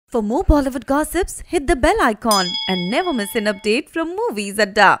For more Bollywood gossips, hit the bell icon and never miss an update from Moviez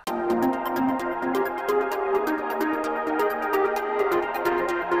Adda.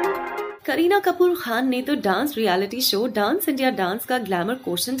 Kareena Kapoor Khan ने तो dance reality show dance India dance का glamour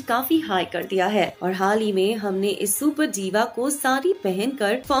quotient काफी high कर दिया है और हाल ही में हमने इस सुपर डीवा को साड़ी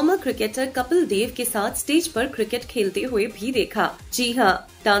पहनकर फॉर्मर क्रिकेटर कपिल देव के साथ स्टेज पर क्रिकेट खेलते हुए भी देखा। जी हाँ,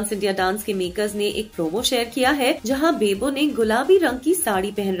 डांस इंडिया डांस के मेकर्स ने एक प्रोमो शेयर किया है जहां बेबो ने गुलाबी रंग की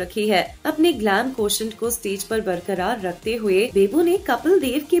साड़ी पहन रखी है। अपने ग्लैम कोशेंट को स्टेज पर बरकरार रखते हुए बेबो ने कपिल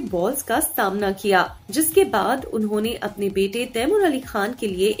देव के बॉल्स का सामना किया, जिसके बाद उन्होंने अपने बेटे तैमूर अली खान के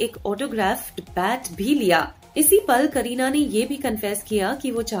लिए एक ऑटोग्राफ्ड बैट भी लिया। इसी पल करीना ने ये भी कन्फेस किया कि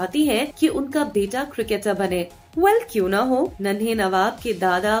वो चाहती है कि उनका बेटा क्रिकेटर बने। क्यों ना हो, नन्हे नवाब के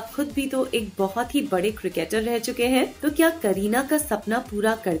दादा खुद भी तो एक बहुत ही बड़े क्रिकेटर रह चुके हैं, तो क्या करीना का सपना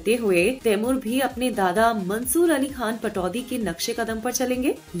पूरा करते हुए तैमूर भी अपने दादा मंसूर अली खान पटौदी के नक्शे कदम पर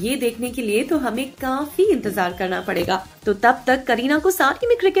चलेंगे? ये देखने के लिए तो हमें काफी इंतजार करना पड़ेगा। तो तब तक करीना को साड़ी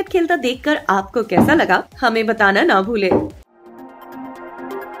में क्रिकेट खेलता देखकर आपको कैसा लगा, हमें बताना ना भूले।